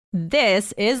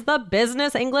This is the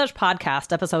Business English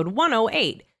Podcast, episode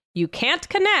 108. You can't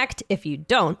connect if you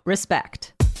don't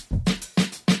respect.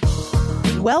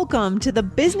 Welcome to the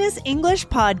Business English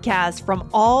Podcast from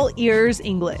All Ears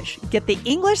English. Get the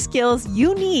English skills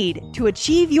you need to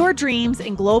achieve your dreams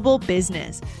in global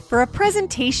business. For a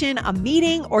presentation, a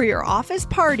meeting, or your office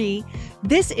party,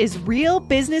 this is Real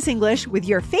Business English with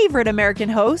your favorite American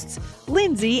hosts,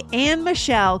 Lindsay and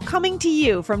Michelle, coming to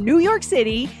you from New York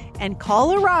City and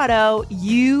Colorado,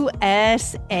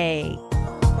 USA.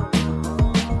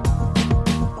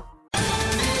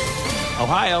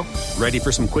 Ohio, ready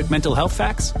for some quick mental health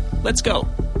facts? Let's go.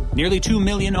 Nearly 2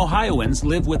 million Ohioans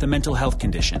live with a mental health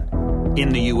condition. In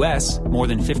the U.S., more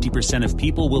than 50% of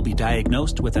people will be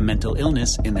diagnosed with a mental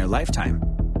illness in their lifetime.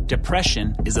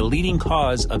 Depression is a leading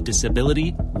cause of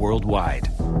disability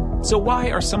worldwide. So why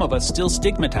are some of us still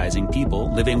stigmatizing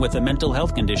people living with a mental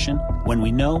health condition when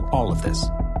we know all of this?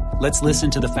 Let's listen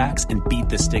to the facts and beat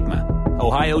the stigma.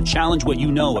 Ohio, challenge what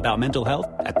you know about mental health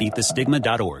at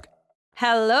beatthestigma.org.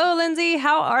 Hello, Lindsay.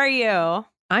 How are you?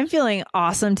 I'm feeling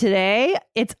awesome today.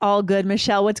 It's all good.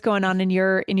 Michelle, what's going on in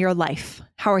your life?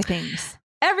 How are things?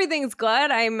 Everything's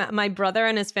good. My brother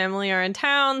and his family are in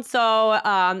town, so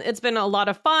it's been a lot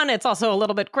of fun. It's also a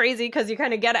little bit crazy because you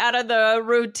kind of get out of the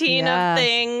routine of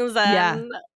things,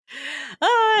 and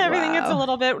everything gets a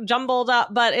little bit jumbled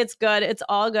up. But it's good. It's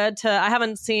all good. I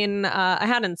hadn't seen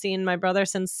my brother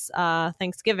since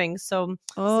Thanksgiving, so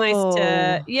it's nice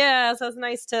to So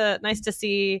it's nice to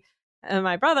see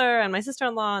my brother and my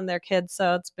sister-in-law and their kids.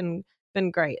 So it's been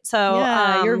great. So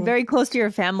you're very close to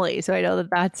your family. So I know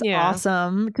that's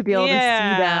awesome to be able to see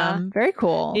them. Very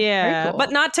cool. Yeah. Very cool.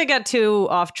 But not to get too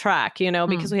off track,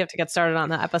 because we have to get started on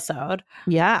the episode.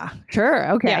 Yeah, sure.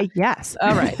 Okay. Yeah. Yes.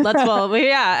 All right.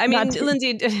 I mean,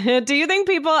 Lindsay, do you think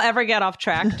people ever get off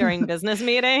track during business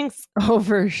meetings? Oh,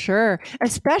 for sure.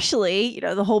 Especially,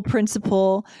 the whole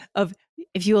principle of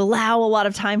if you allow a lot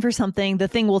of time for something, the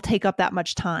thing will take up that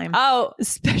much time. Oh,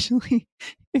 especially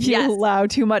if you allow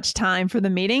too much time for the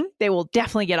meeting, they will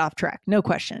definitely get off track. No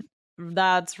question.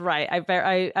 That's right.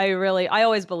 I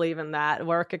always believe in that.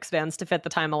 Work expands to fit the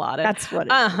time allotted. That's what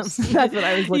it is. That's what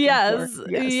I was looking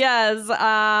for. Yes.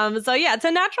 So it's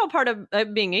a natural part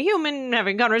of being a human,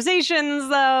 having conversations,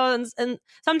 though. And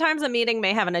sometimes a meeting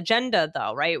may have an agenda,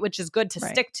 though, right? Which is good to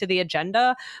stick to the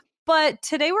agenda. But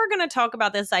today we're going to talk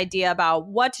about this idea about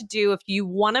what to do if you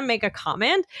want to make a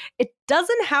comment. It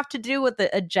doesn't have to do with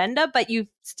the agenda, but you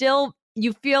feel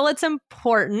it's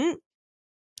important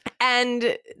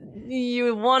and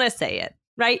you want to say it,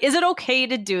 right? Is it okay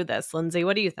to do this, Lindsay?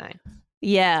 What do you think?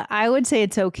 Yeah, I would say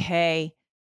it's okay.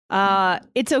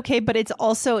 It's okay, but it's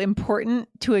also important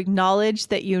to acknowledge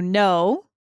that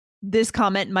this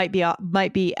comment might be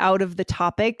out of the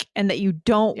topic and that you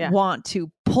don't want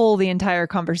to pull the entire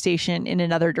conversation in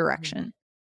another direction.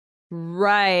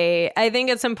 Right. I think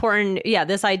it's important. Yeah.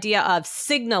 This idea of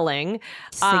signaling.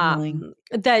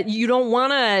 That you don't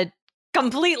want to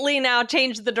completely now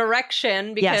change the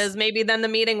direction because maybe then the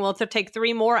meeting will take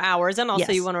 3 more hours. And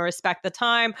also you want to respect the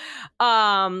time.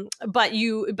 But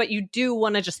you do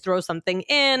want to just throw something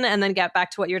in and then get back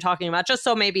to what you're talking about. Just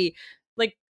so maybe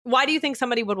why do you think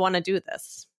somebody would want to do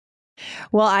this?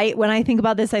 Well, when I think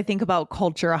about this, I think about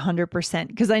culture 100%,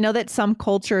 because I know that some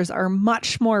cultures are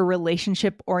much more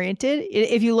relationship oriented.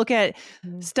 If you look at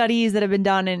studies that have been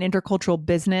done in intercultural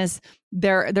business,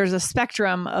 there's a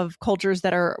spectrum of cultures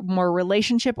that are more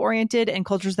relationship oriented and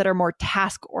cultures that are more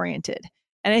task oriented.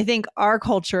 And I think our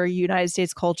culture, United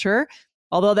States culture,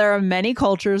 although there are many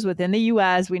cultures within the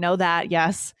US, we know that,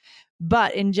 yes.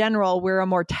 But in general, we're a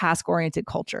more task-oriented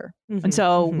culture. And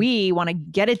so we want to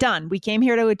get it done. We came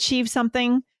here to achieve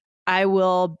something. I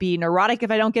will be neurotic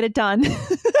if I don't get it done.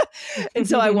 And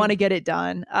so I want to get it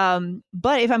done.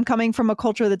 But if I'm coming from a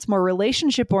culture that's more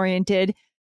relationship-oriented,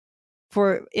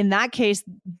 in that case,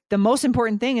 the most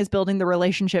important thing is building the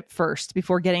relationship first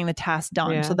before getting the task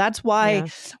done. Yeah. So that's why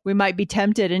we might be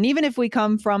tempted. And even if we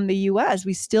come from the US,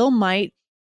 we still might.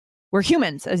 We're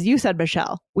humans, as you said,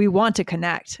 Michelle. We want to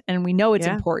connect and we know it's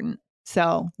important.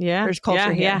 So there's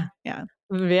culture here.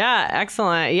 Yeah,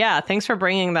 excellent. Yeah, thanks for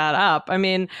bringing that up. I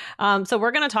mean, so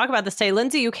we're going to talk about this today.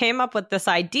 Lindsay, you came up with this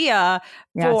idea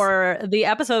for the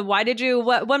episode. Why did you,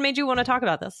 what made you want to talk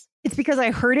about this? It's because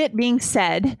I heard it being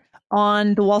said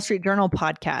on the Wall Street Journal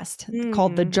podcast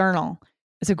called The Journal.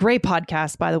 It's a great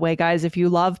podcast, by the way, guys. If you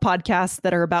love podcasts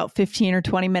that are about 15 or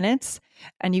 20 minutes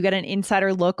and you get an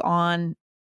insider look on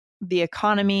the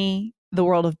economy, the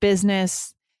world of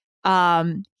business.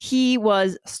 He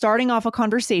was starting off a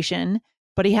conversation,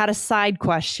 but he had a side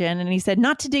question and he said,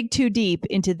 not to dig too deep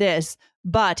into this,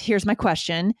 but here's my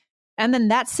question. And then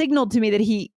that signaled to me that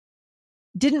he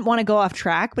didn't want to go off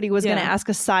track, but he was going to ask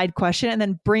a side question and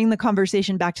then bring the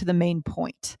conversation back to the main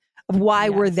point of why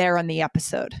we're there on the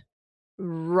episode.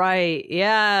 Right.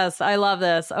 Yes. I love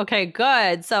this. Okay,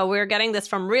 good. So we're getting this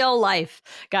from real life,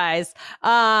 guys.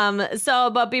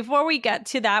 But before we get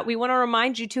to that, we want to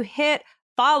remind you to hit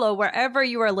follow wherever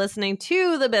you are listening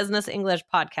to the Business English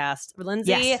podcast.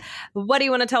 Lindsay, what do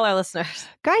you want to tell our listeners?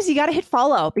 Guys, you got to hit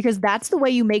follow because that's the way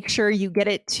you make sure you get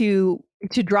it to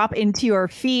drop into your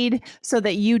feed so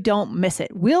that you don't miss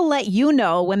it. We'll let you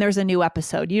know when there's a new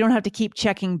episode. You don't have to keep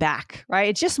checking back, right?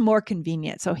 It's just more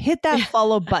convenient. So hit that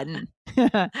follow button.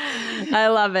 I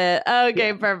love it.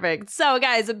 Okay, perfect. So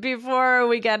guys, before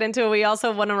we get into it, we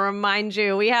also want to remind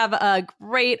you, we have a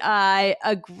great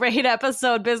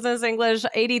episode, Business English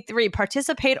 83,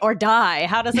 Participate or Die,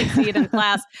 How to Succeed in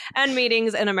Class and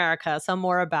Meetings in America. So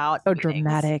more about meetings.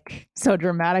 So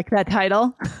dramatic, that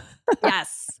title.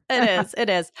 Yes, it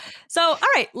is. So, all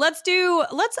right, we're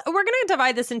going to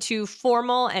divide this into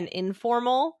formal and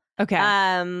informal. Okay.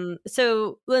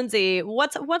 So Lindsay,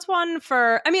 what's one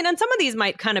for, and some of these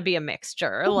might kind of be a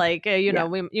mixture, like,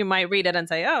 you might read it and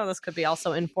say, oh, this could be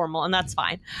also informal, and that's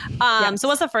fine. So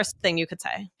what's the first thing you could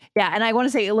say? Yeah. And I want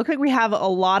to say, it looked like we have a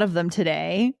lot of them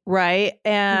today, right?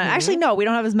 And actually, no, we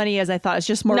don't have as many as I thought. It's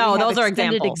just more. No, those are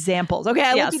examples. Okay.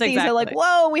 I look at these, I'm like,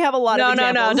 whoa, we have a lot of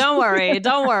examples. No, don't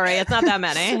worry. It's not that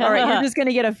many. All right. You're just going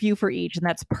to get a few for each, and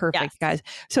that's perfect, guys.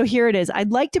 So here it is.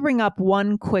 I'd like to bring up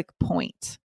one quick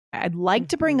point. Okay.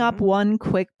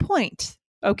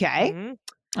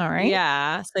 All right.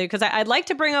 Yeah. So because I'd like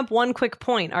to bring up one quick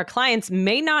point. Our clients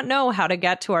may not know how to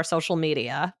get to our social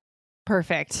media.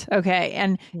 Perfect. Okay.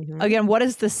 And again, what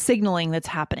is the signaling that's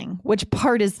happening? Which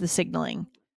part is the signaling?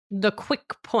 The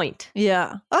quick point.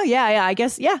 Yeah. Oh, yeah. I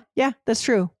guess. Yeah, that's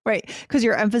true. Right. Because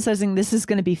you're emphasizing this is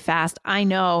going to be fast. I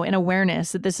know, in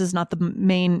awareness that this is not the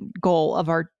main goal of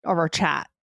our chat.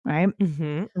 Right.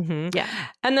 Yeah.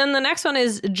 And then the next one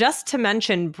is just to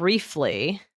mention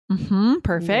briefly.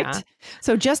 Perfect. Yeah.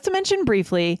 So just to mention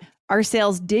briefly, our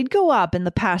sales did go up in the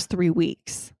past 3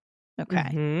 weeks. Okay.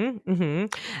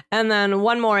 And then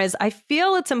one more is I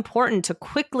feel it's important to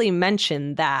quickly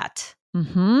mention that.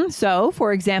 So,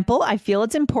 for example, I feel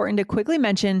it's important to quickly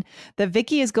mention that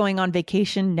Vicky is going on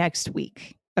vacation next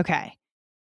week. Okay.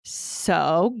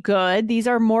 So good. These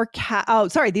are more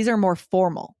these are more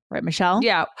formal. Right, Michelle?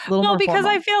 Yeah. Well, because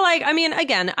I feel like,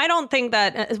 again, I don't think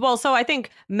that, so I think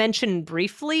mention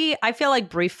briefly, I feel like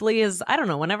briefly is, I don't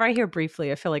know, whenever I hear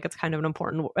briefly, I feel like it's kind of an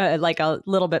important, like a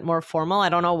little bit more formal. I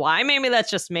don't know why. Maybe that's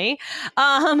just me.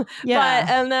 But,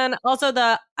 and then also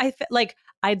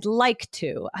I'd like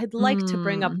to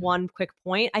bring up one quick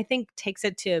point, I think takes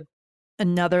it to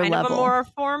another level, of a more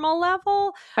formal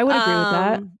level. I would agree with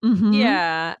that.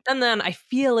 Yeah. And then I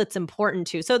feel it's important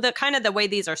too. So the way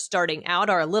these are starting out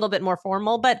are a little bit more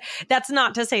formal, but that's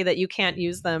not to say that you can't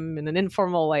use them in an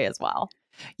informal way as well.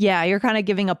 Yeah. You're kind of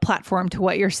giving a platform to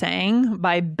what you're saying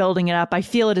by building it up. I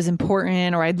feel it is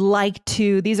important, or I'd like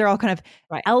to. These are all kind of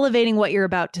elevating what you're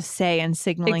about to say and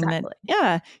signaling that,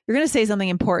 you're going to say something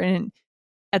important.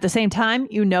 At the same time,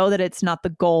 you know that it's not the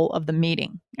goal of the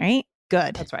meeting, right?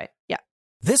 Good. That's right. Yeah.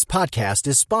 This podcast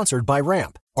is sponsored by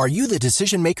Ramp. Are you the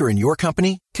decision maker in your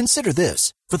company? Consider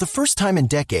this. For the first time in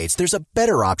decades, there's a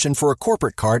better option for a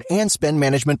corporate card and spend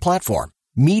management platform.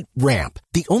 Meet Ramp,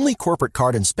 the only corporate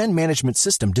card and spend management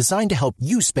system designed to help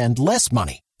you spend less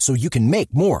money so you can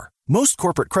make more. Most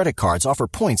corporate credit cards offer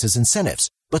points as incentives,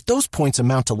 but those points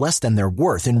amount to less than their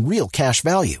worth in real cash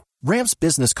value. Ramp's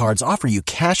business cards offer you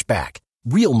cash back,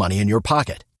 real money in your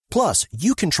pocket. Plus,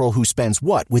 you control who spends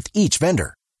what with each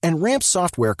vendor. And Ramp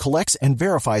software collects and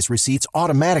verifies receipts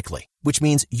automatically, which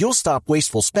means you'll stop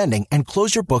wasteful spending and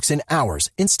close your books in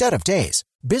hours instead of days.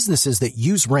 Businesses that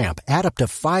use Ramp add up to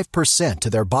 5% to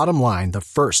their bottom line the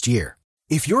first year.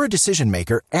 If you're a decision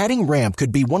maker, adding Ramp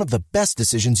could be one of the best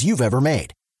decisions you've ever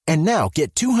made. And now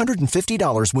get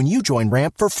 $250 when you join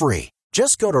Ramp for free.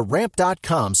 Just go to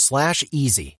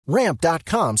ramp.com/easy.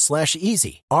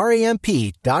 Ramp.com/easy.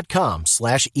 RAMP.com/easy.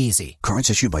 Cards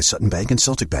issued by Sutton Bank and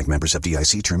Celtic Bank, members of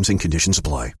FDIC. Terms and conditions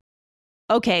apply.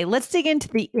 Okay, let's dig into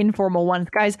the informal ones,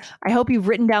 guys. I hope you've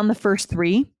written down the first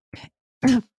three.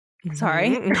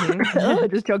 Sorry. I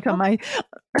just choked on my...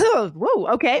 Whoa.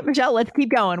 Okay, Michelle, let's keep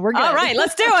going. We're good. All right,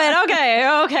 let's do it. Okay.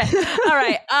 All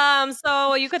right.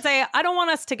 So you could say, I don't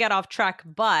want us to get off track,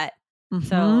 but...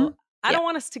 So... I don't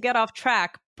want us to get off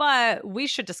track, but we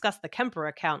should discuss the Kemper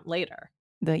account later.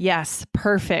 Yes,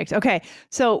 perfect. Okay,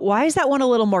 so why is that one a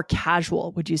little more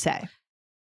casual, would you say?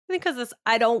 because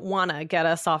I don't want to get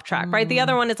us off track, right? The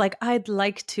other one is like, I'd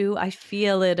like to, I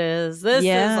feel it is. This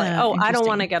is like, oh, I don't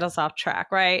want to get us off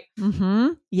track, right?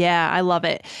 Yeah, I love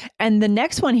it. And the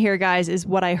next one here, guys, is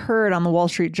what I heard on the Wall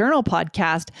Street Journal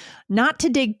podcast, not to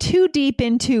dig too deep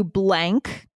into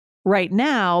blank right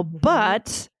now,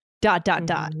 but ...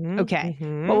 Okay.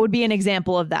 What would be an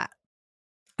example of that?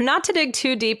 Not to dig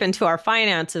too deep into our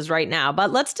finances right now,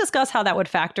 but let's discuss how that would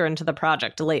factor into the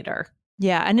project later.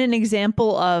 Yeah. And an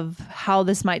example of how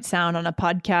this might sound on a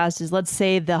podcast is, let's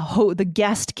say the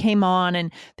guest came on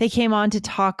and they came on to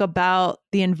talk about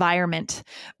the environment,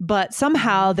 but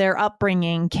somehow their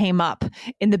upbringing came up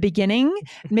in the beginning.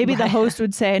 Maybe the host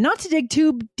would say, not to dig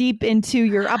too deep into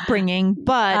your upbringing,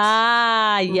 but...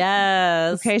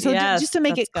 yes. Okay. So just to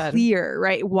make it clear,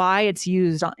 right, why it's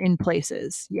used in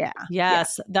places. Yeah.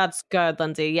 Yes. That's good,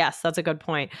 Lindsay. Yes, that's a good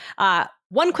point.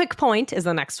 One quick point is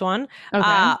the next one.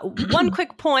 Okay. One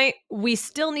quick point. We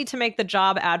still need to make the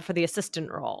job ad for the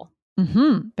assistant role.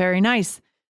 Very nice.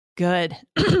 Good.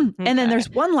 And then there's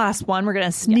one last one. We're going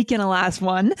to sneak in a last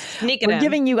one. We're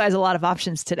giving you guys a lot of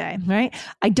options today, right?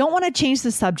 I don't want to change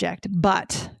the subject,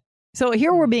 but so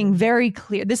here we're being very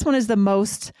clear. This one is the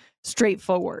most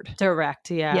straightforward.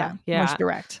 Direct. Yeah. Most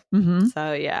direct.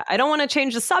 So yeah, I don't want to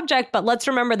change the subject, but let's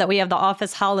remember that we have the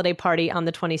office holiday party on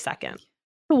the 22nd.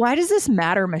 Why does this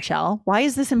matter, Michelle? Why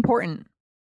is this important?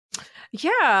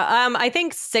 Yeah, I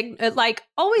think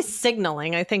always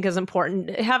signaling, I think, is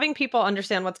important. Having people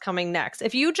understand what's coming next.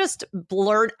 If you just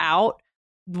blurt out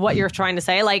what you're trying to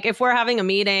say, like if we're having a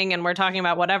meeting and we're talking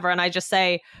about whatever, and I just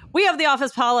say, we have the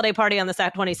office holiday party on the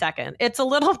 22nd, it's a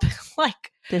little bit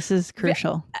like... This is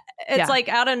crucial. It's like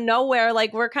out of nowhere,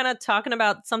 like we're kind of talking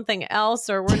about something else,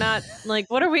 or we're not like,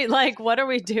 what are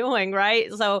we doing?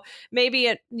 Right. So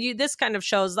maybe this kind of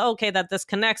shows, okay, that this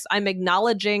connects. I'm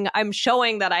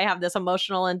showing that I have this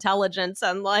emotional intelligence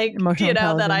and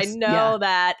that I know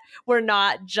that we're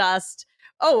not just,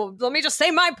 oh, let me just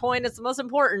say my point. It's the most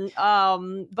important.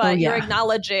 But you're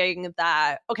acknowledging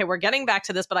that, okay, we're getting back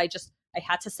to this, but I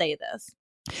had to say this.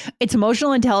 It's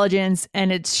emotional intelligence,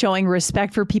 and it's showing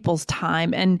respect for people's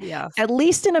time. And at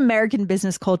least in American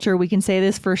business culture, we can say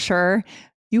this for sure.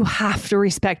 You have to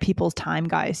respect people's time,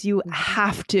 guys. You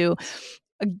have to.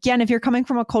 Again, if you're coming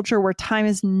from a culture where time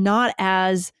is not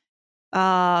as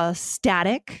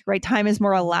static, right? Time is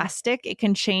more elastic. It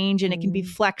can change and it can be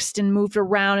flexed and moved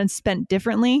around and spent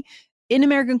differently. In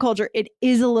American culture, it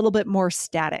is a little bit more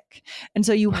static. And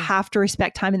so you have to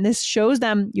respect time. And this shows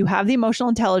them you have the emotional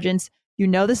intelligence. You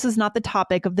know, this is not the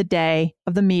topic of the day,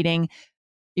 of the meeting.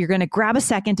 You're going to grab a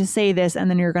second to say this,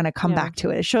 and then you're going to come back to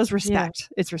it. It shows respect.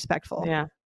 It's respectful.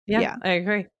 Yeah, I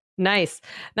agree. Nice.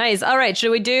 All right.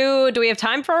 Do we have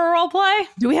time for a role play?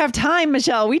 Do we have time,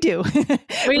 Michelle? We do.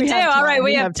 We do. All right.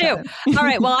 We have two. All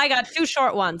right. Well, I got two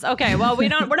short ones. Okay. Well, we're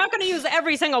not going to use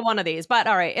every single one of these, but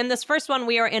all right. In this first one,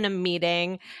 we are in a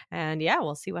meeting, and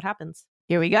we'll see what happens.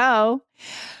 Here we go.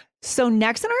 So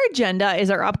next on our agenda is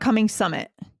our upcoming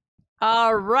summit.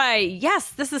 All right. Yes,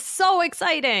 this is so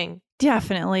exciting.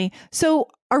 Definitely. So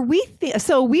we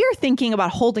are thinking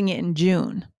about holding it in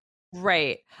June.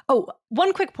 Right. Oh,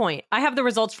 one quick point. I have the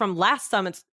results from last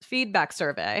summit's feedback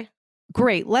survey.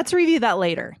 Great. Let's review that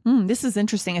later. This is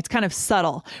interesting. It's kind of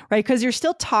subtle, right? Because you're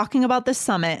still talking about the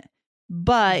summit,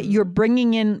 but you're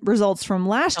bringing in results from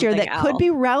last year that could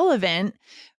be relevant,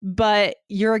 but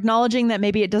you're acknowledging that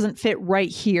maybe it doesn't fit right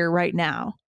here, right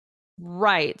now.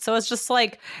 Right. So it's just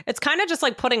like, it's kind of just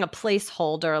like putting a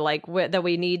placeholder like that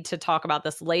we need to talk about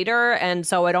this later. And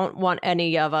so I don't want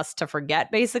any of us to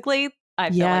forget, basically. I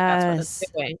feel like that's what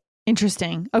it's doing.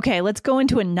 Interesting. Okay, let's go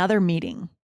into another meeting.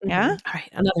 Yeah. All right.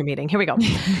 Another meeting. Here we go.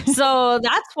 So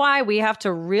that's why we have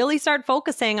to really start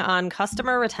focusing on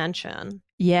customer retention.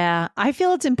 Yeah. I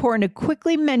feel it's important to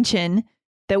quickly mention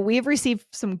that we've received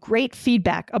some great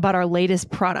feedback about our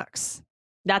latest products.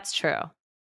 That's true.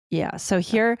 Yeah. So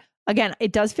here, again,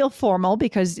 it does feel formal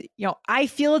because, I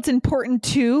feel it's important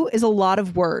too is a lot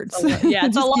of words. Yeah,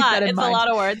 it's a lot. It's a lot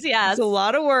of words. Yes. It's a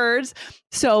lot of words.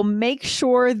 So make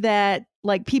sure that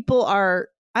people are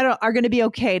going to be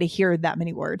okay to hear that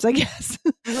many words, I guess.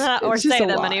 Or say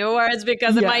that many words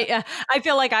because it might, I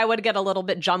feel like I would get a little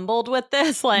bit jumbled with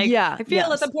this. I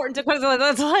feel it's important to,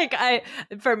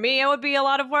 it's for me, it would be a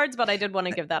lot of words, but I did want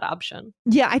to give that option.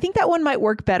 Yeah. I think that one might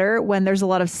work better when there's a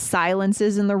lot of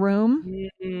silences in the room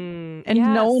and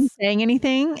no one's saying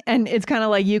anything. And it's kind of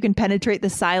like you can penetrate the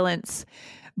silence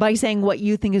by saying what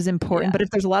you think is important. But if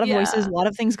there's a lot of voices, a lot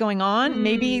of things going on,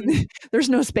 maybe there's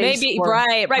no space. Maybe,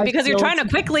 right. Because you're trying to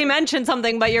quickly mention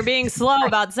something, but you're being slow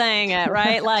about saying it,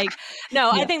 right?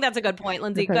 I think that's a good point,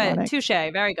 Lindsay. Good. Touche.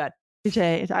 Very good.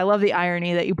 I love the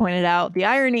irony that you pointed out. The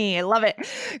irony. I love it.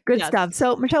 Good stuff.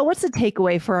 So, Michelle, what's the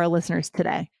takeaway for our listeners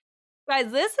today? Guys,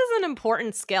 this is an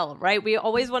important skill, right? We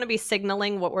always want to be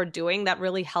signaling what we're doing. That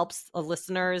really helps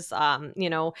listeners,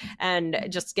 and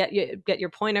just get your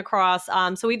point across.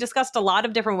 So we discussed a lot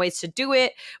of different ways to do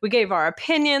it. We gave our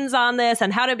opinions on this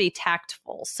and how to be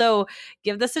tactful. So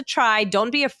give this a try.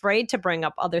 Don't be afraid to bring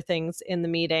up other things in the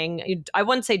meeting. I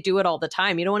wouldn't say do it all the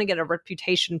time. You don't want to get a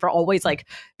reputation for always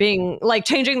being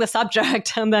changing the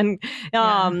subject. And then,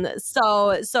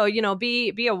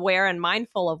 be aware and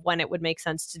mindful of when it would make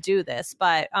sense to do this.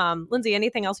 But Lindsay,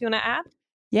 anything else you want to add?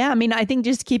 Yeah, I mean, I think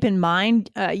just keep in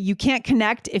mind, you can't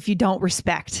connect if you don't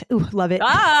respect. Ooh, love it.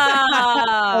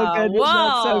 Ah, so good.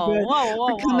 Whoa, so good.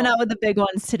 Whoa, We're coming out with the big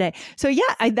ones today. So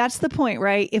yeah, that's the point,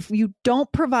 right? If you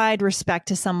don't provide respect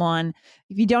to someone,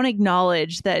 if you don't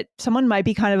acknowledge that someone might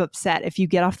be kind of upset if you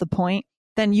get off the point,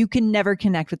 then you can never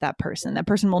connect with that person. That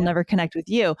person will never connect with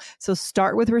you. So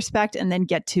start with respect and then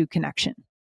get to connection.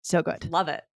 So good. Love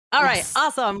it. All right.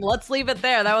 Awesome. Let's leave it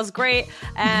there. That was great.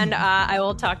 And I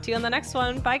will talk to you in the next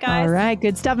one. Bye, guys. All right.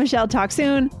 Good stuff, Michelle. Talk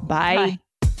soon. Bye.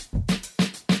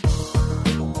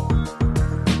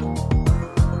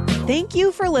 Thank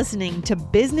you for listening to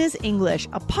Business English,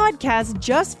 a podcast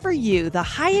just for you, the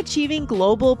high-achieving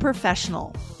global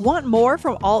professional. Want more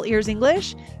from All Ears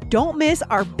English? Don't miss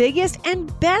our biggest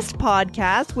and best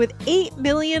podcast with 8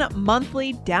 million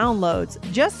monthly downloads.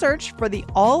 Just search for the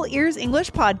All Ears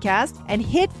English podcast and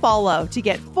hit follow to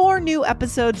get 4 new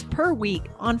episodes per week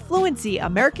on fluency,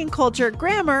 American culture,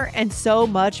 grammar, and so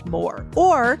much more.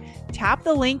 Or tap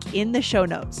the link in the show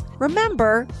notes.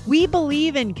 Remember, we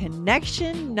believe in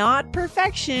connection, not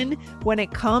perfection, when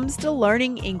it comes to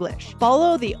learning English.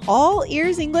 Follow the All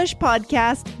Ears English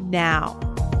podcast now.